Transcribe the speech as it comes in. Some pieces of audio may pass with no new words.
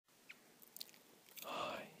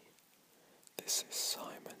This is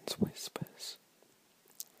Simon's Whispers.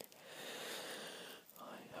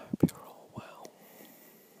 I hope you're all well.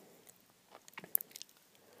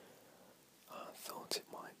 I thought it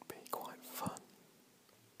might be quite fun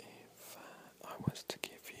if I was to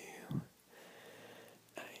give you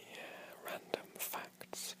a random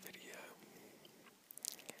facts video.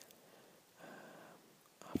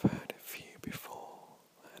 I've heard a few before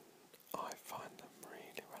and I find them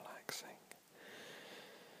really relaxing,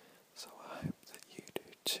 so I hope that you do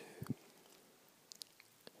too.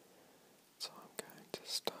 So I'm going to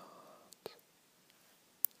start.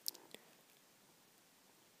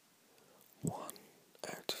 1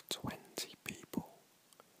 out of 20 people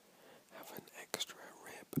have an extra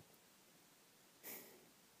rib.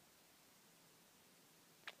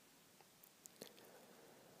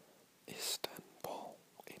 Istanbul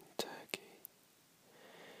in Turkey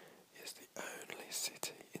is the only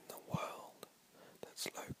city in the world that's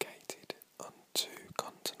located on 2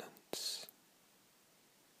 continents.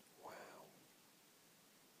 Wow.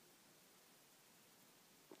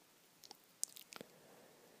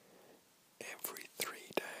 Every 3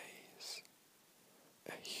 days,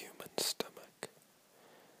 a human stomach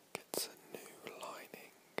gets a new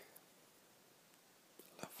lining.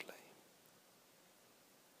 Lovely.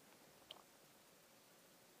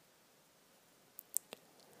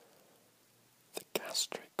 The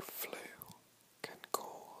gastric flu can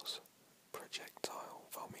cause projectile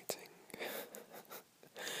vomiting.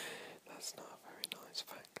 That's not a very nice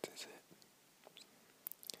fact, is it?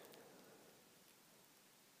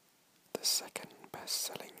 The second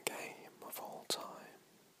best-selling game of all time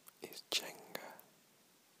is Jenga.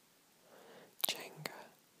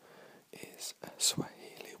 Jenga is a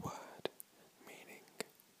Swahili word meaning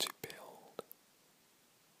to build.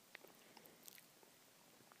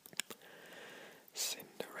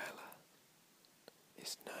 Cinderella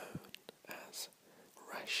is known as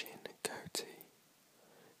Rashin Coty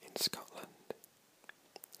in Scotland,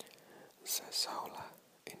 Zazzola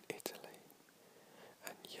in Italy,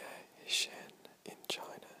 and Ye Hsien in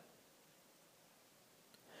China.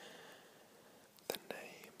 The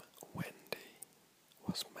name Wendy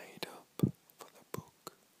was made up for the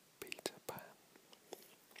book Peter Pan.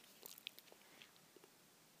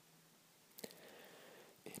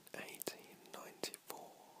 In 1894,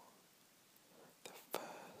 the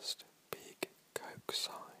first big Coke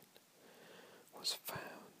sign was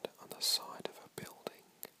found on the side of a building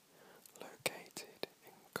located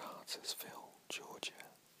in Cartersville, Georgia,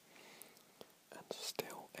 and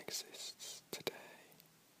still exists today.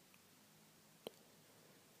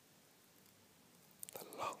 The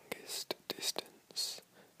longest distance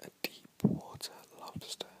a deep water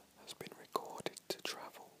lobster has been recorded to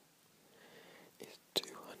travel is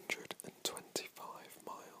 225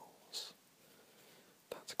 miles.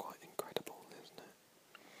 That's quite incredible, isn't it?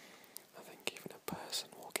 I think even a person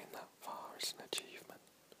walking that far is an achievement.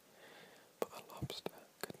 But a lobster,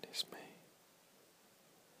 goodness me.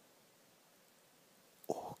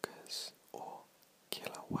 Orcas, or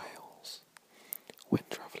killer whales, when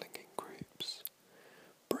travelling in groups,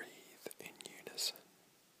 breathe in unison.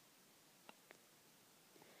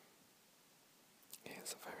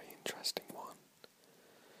 Here's a very interesting one.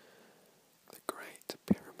 The Great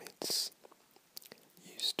Pyramids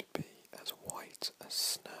used to be as white as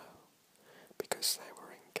snow because they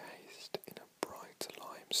were encased in a bright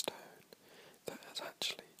limestone that has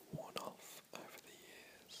actually worn off over the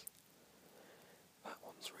years. That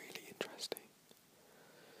one's really interesting.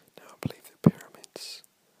 Now I believe the pyramids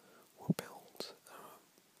were built,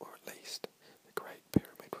 or at least the Great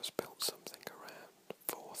Pyramid was built something around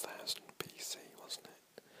 4000 BC, wasn't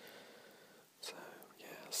it? So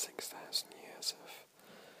yeah, 6,000 years of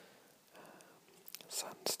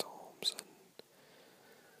sandstorms and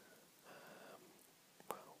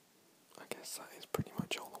well, I guess that is pretty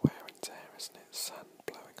much all the wear and tear, isn't it? Sand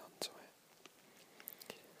blowing onto it,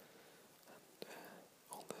 and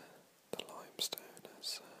all the limestone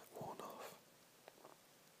has worn off.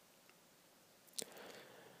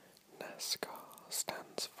 NASCAR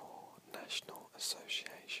stands for National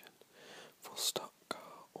Association for Stock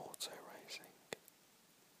Car Auto Racing.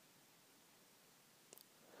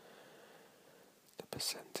 The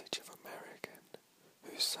percentage of American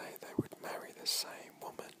who say they would marry the same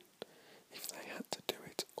woman if they had to do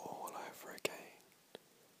it all over again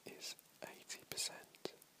is 80%.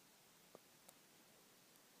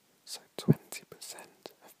 So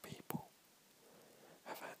 20% of people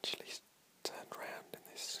have actually turned round in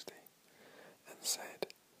this city and said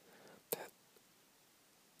that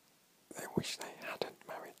they wish they hadn't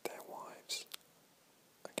married their wives.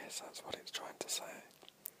 I guess that's what it's trying to say.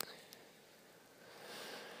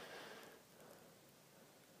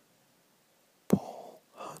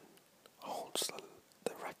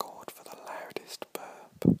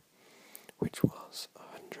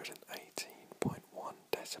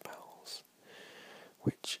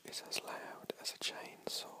 which is as loud as a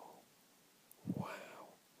chainsaw.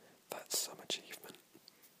 Wow, that's some achievement.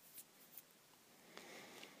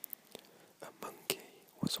 A monkey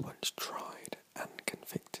was once tried and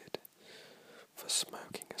convicted for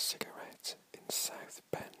smoking a cigarette in South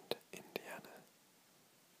Bend, Indiana.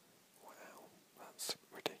 Wow, that's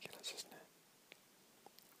ridiculous, isn't it?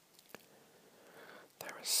 There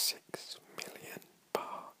are 6 million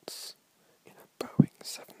parts in a Boeing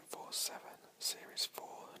 747 Series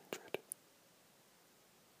 400.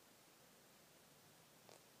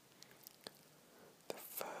 The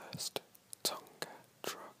first Tonka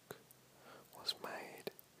truck was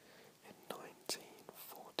made in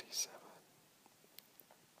 1947.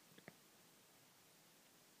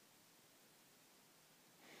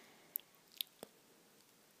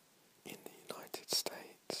 In the United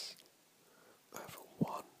States, over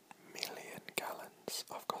 1 million gallons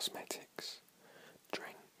of cosmetics,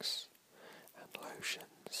 drinks, and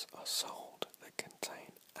lotions are sold that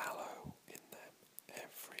contain aloe in them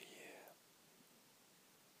every year.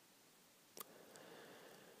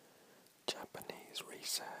 Japanese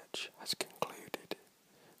research has concluded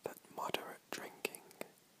that moderate drinking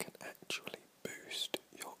can actually boost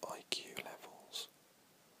your IQ levels.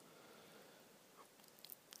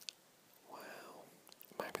 Wow,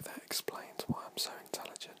 maybe that explains why I'm so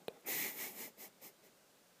intelligent.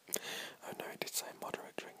 Oh no, it did say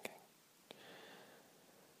moderate drinking.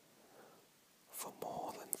 For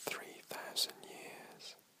more than 3,000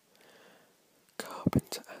 years,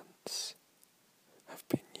 carpenter ants have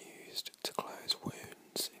been used to close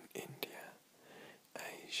wounds in India,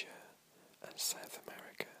 Asia, and South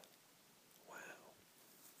America. Wow.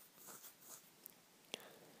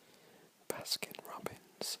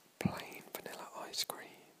 Baskin-Robbins plain vanilla ice cream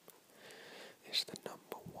is the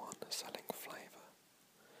 #1 selling flavour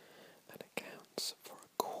and accounts for a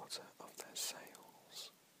quarter of their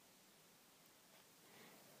sales.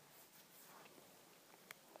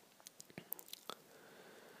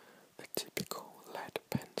 A typical lead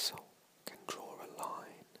pencil can draw a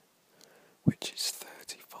line which is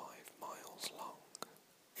 35 miles long.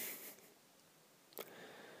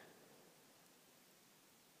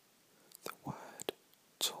 The word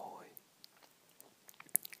toy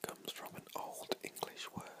comes from an Old English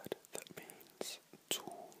word that means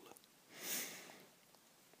tool.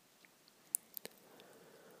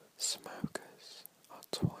 Smokers are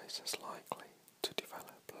twice as likely to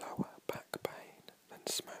develop lower back pain than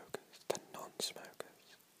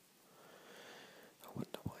non-smokers. I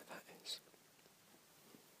wonder why that is.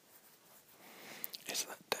 Is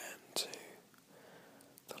that down to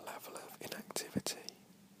the level of inactivity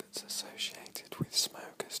that's associated with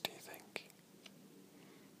smokers, do you think?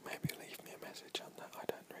 Maybe leave me a message on that, I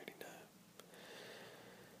don't really know.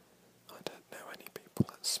 I don't know any people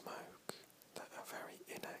that smoke that are very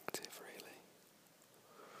inactive, really.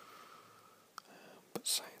 But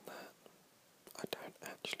saying that, I don't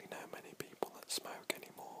actually know many people that smoke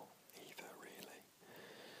anymore either, really.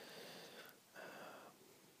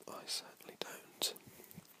 I certainly don't.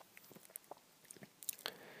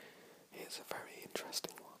 Here's a very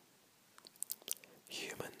interesting one.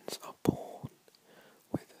 Humans are born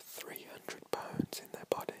with 300 bones in their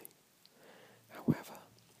body. However,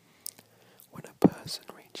 when a person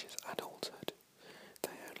reaches adulthood,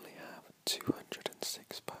 they only have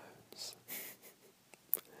 206 bones.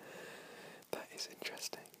 That is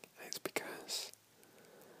interesting. It's because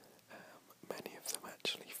many of them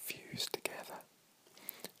actually fuse together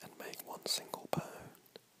and make one single bone.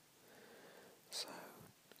 So,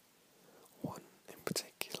 one in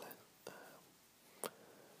particular,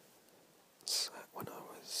 so when I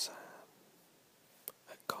was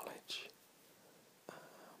at college,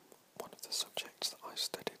 one of the subjects that I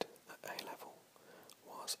studied at A-level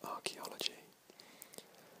was archaeology,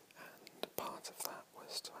 and part of that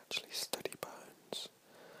was to actually study bones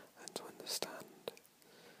and to understand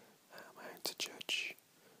how to judge,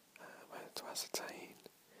 how to ascertain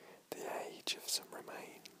the age of some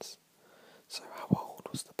remains. So how old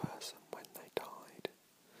was the person when they died?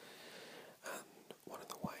 And one of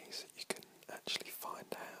the ways that you can actually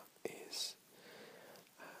find out is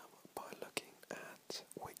by looking at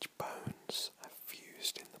which bones have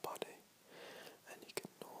fused in the body, and you can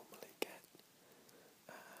normally get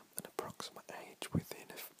an approximate age within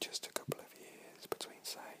just a couple of years, between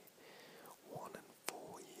say 1 and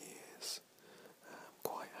 4 years,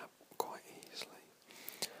 quite easily.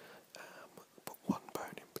 But one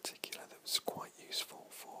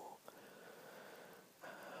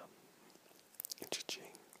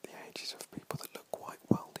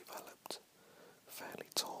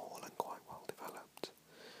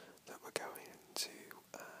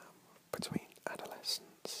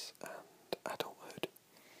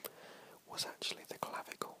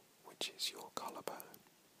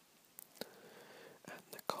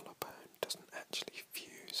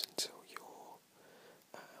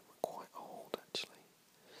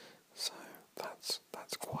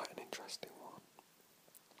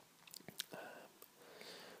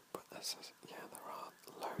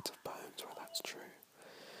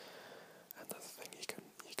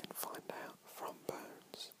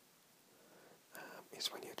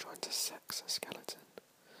is when you're trying to sex a skeleton,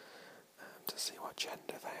 to see what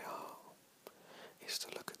gender they are, is to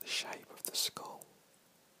look at the shape of the skull,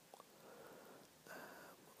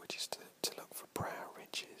 which is to look for brow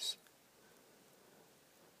ridges,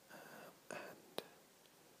 and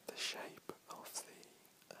the shape of the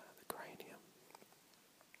cranium,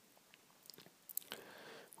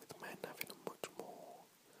 with men having a much more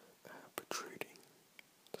protruding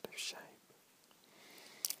sort of shape.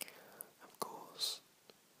 Of course,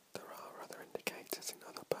 there are other indicators in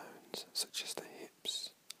other bones, such as the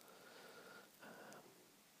hips,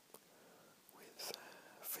 with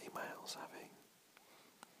females having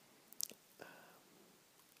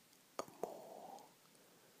a more,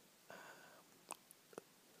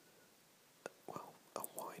 a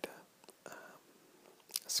wider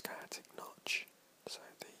sciatic notch, so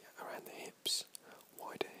around the hips,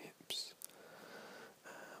 wider hips,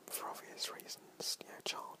 for obvious reasons,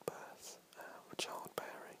 childbirth,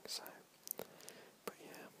 childbearing, so, but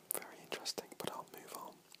yeah, very interesting, but I'll move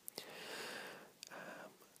on.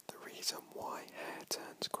 The reason why hair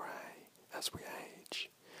turns grey as we age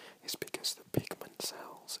is because the pigment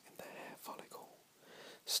cells in the hair follicle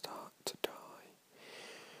start to die,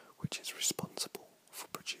 which is responsible for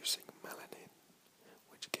producing melanin,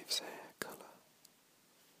 which gives hair colour.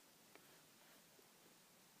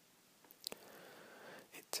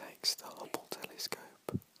 It takes the Hubble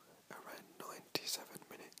telescope around 97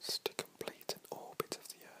 minutes to complete an orbit of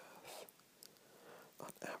the Earth.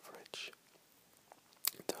 On average,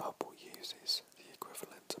 the Hubble uses the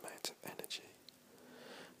equivalent amount of energy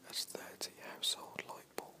as 30 household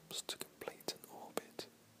light bulbs to complete an orbit.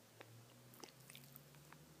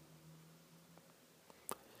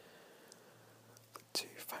 The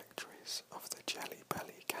two factories of the Jelly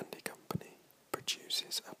Belly Candy Company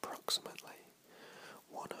produces approximately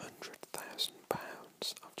 100,000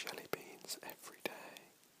 pounds of jelly beans every day.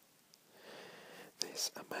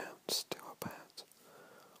 This amounts to about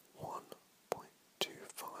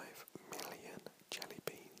 1.25 million jelly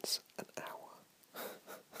beans an hour.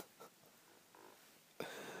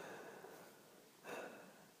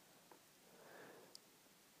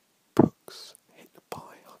 Pucks hit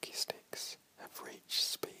by hockey sticks have reached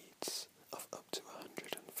speeds of up to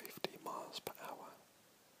 150 miles per hour.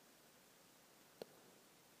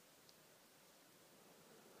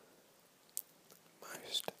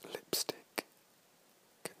 Most lipstick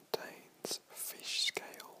contains fish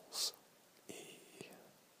scales.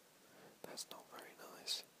 That's not very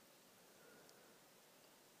nice.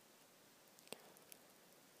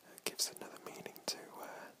 It gives another meaning to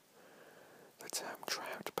the term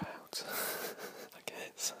trout pout, I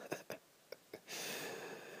guess.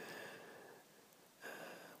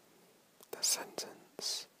 The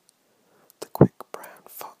sentence, "The quick brown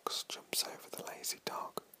fox jumps over the lazy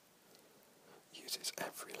dog," uses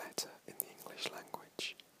every letter in the English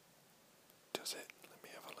language. Does it? Let me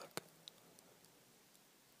have a look.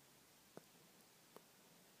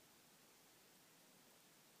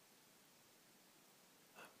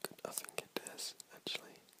 I think it does,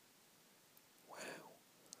 actually. Wow.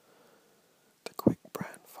 The quick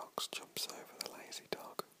brown fox jumps over the lazy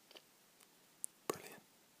dog. Brilliant.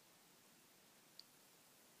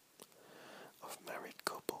 Of married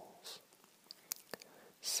couples,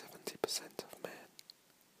 70% of men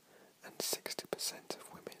and 60%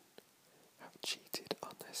 of women have cheated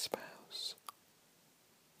on their spouse.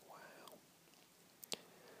 Wow.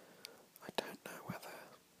 I don't know whether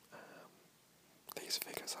these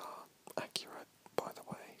figures are accurate, by the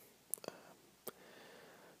way.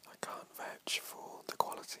 I can't vouch for the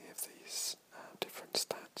quality of these different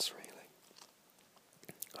stats, really.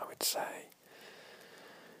 I would say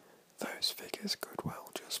those figures could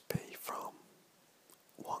well just be from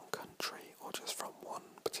one country or just from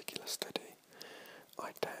one particular study.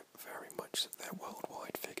 I doubt very much that they're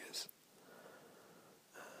worldwide figures,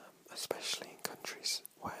 especially in countries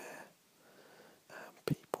where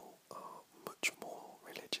people are much more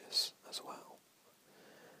religious as well.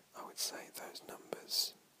 I would say those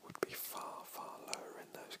numbers would be far, far lower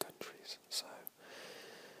in those countries, so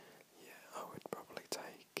yeah, I would probably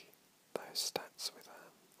take those stats with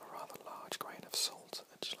a rather large grain of salt,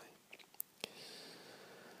 actually.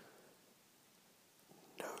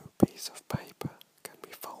 No piece of paper can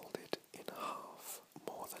be folded in half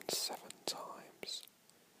more than 7 times.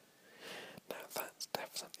 Now that's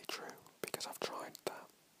definitely true, because I've tried that,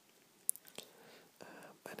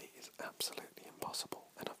 and it is absolutely impossible,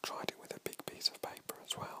 and I've tried it with a big piece of paper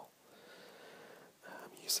as well,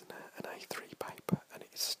 using an A3 paper, and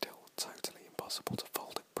it is still totally impossible to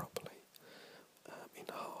fold it properly in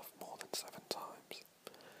half more than 7 times.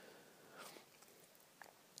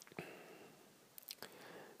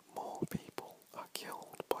 more people are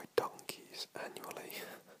killed by donkeys annually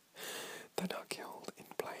than are killed in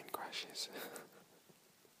plane crashes.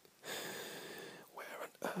 Where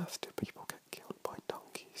on earth do people get killed by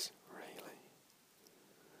donkeys, really?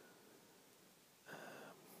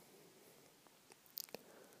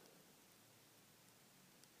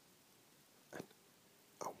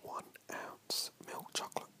 A 1 ounce milk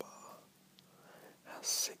chocolate bar has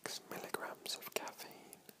 6 milligrams of caffeine.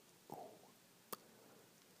 Ooh.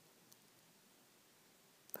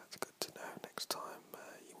 That's good to know next time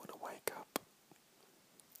you want to wake up.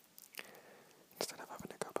 Instead of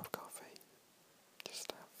having a cup of coffee,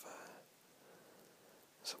 just have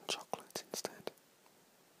some chocolate instead.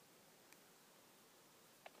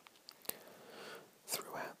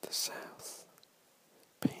 Throughout the South,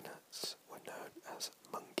 peanuts were known as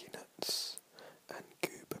monkey nuts and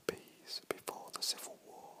goober peas before the Civil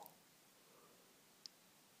War.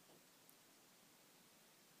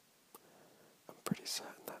 I'm pretty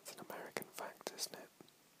certain that's an American fact, isn't it?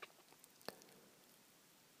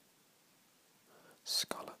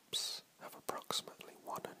 Scallops have approximately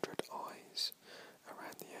 100 eyes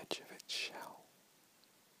around the edge of its shell.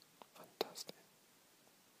 Fantastic.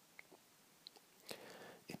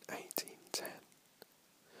 In 1810,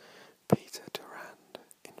 Peter Durand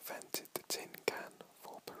invented the tin can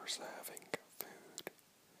for preserving food.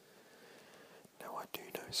 Now I do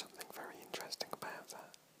know something very interesting about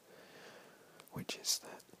that, which is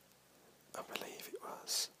that I believe it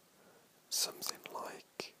was something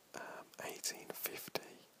like 1850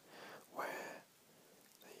 where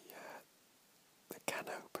the can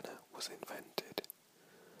opener was invented.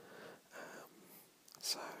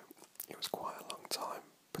 So it was quite a long time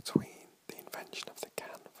between the invention of the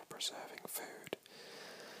can for preserving food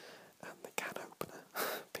and the can opener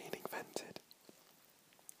being invented.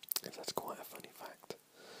 And that's quite a funny fact.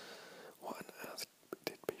 What on earth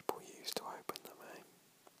did people use to open them, eh?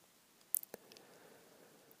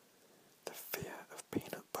 The fear of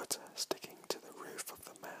peanut butter sticking to the roof of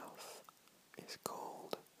the mouth is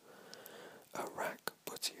called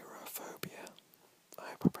arachbutterophobia. I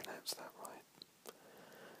hope I pronounced that right.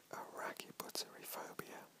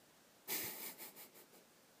 Arachbutterophobia.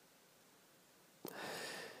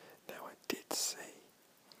 Now I did see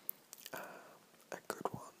a good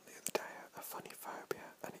one the other day, a funny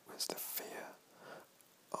phobia, and it was the fear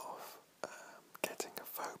of getting a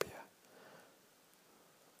phobia,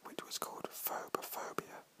 which was called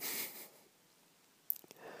phobophobia.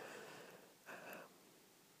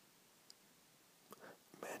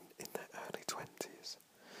 Men in their early 20s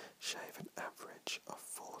shave an average of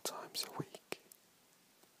 4 times a week.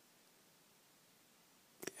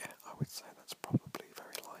 Yeah, I would say that's probably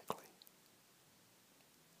very likely.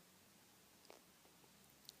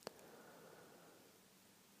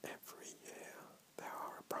 Every year there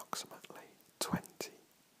are approximately 20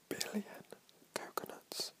 billion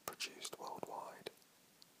coconuts produced worldwide.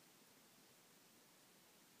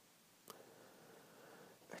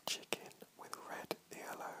 A chicken with red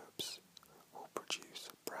earlobes will produce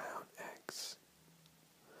brown eggs,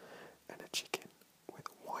 and a chicken with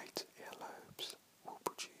white earlobes will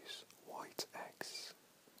produce white eggs.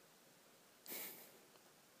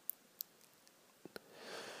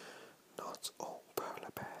 Not all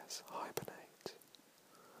polar bears hibernate.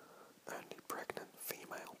 Only pregnant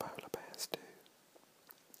female polar bears do.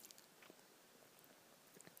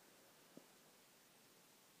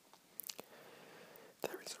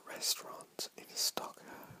 There is a restaurant in Stockholm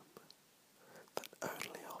that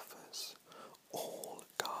only offers all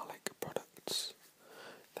garlic products.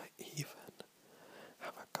 They even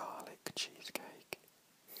have a garlic cheesecake.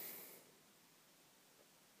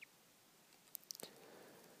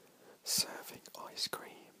 Serving ice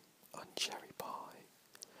cream on cherry pie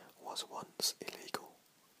was once illegal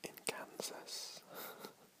in Kansas.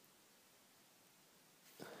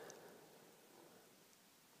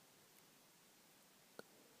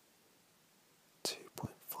 2.5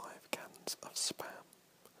 cans of Spam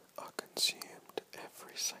are consumed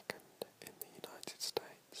every second in the United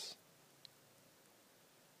States.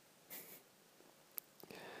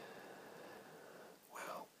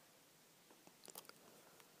 Well,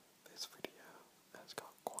 this video has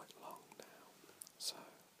got quite long now, so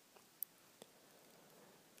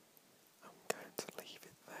I'm going to leave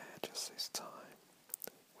it there just this time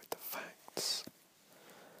with the facts.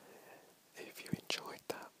 If you enjoyed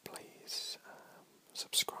that, please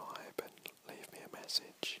subscribe and leave me a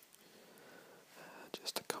message,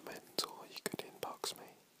 just a comment, or you could inbox me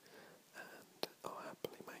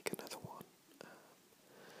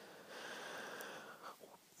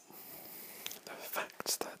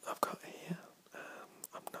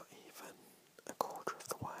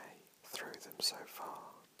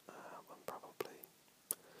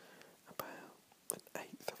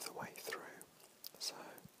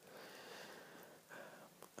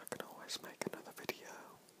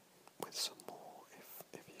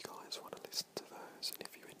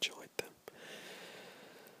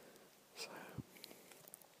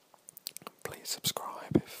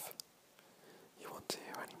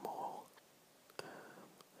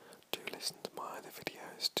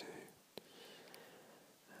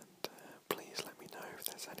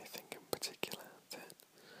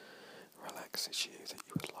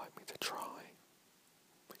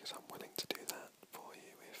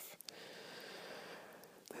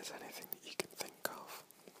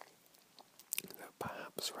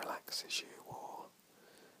perhaps relaxes you or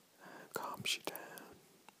calms you down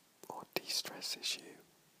or de-stresses you,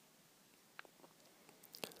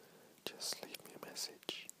 just leave me a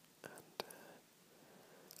message and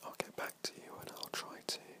I'll get back to you and I'll try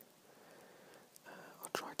to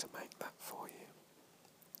make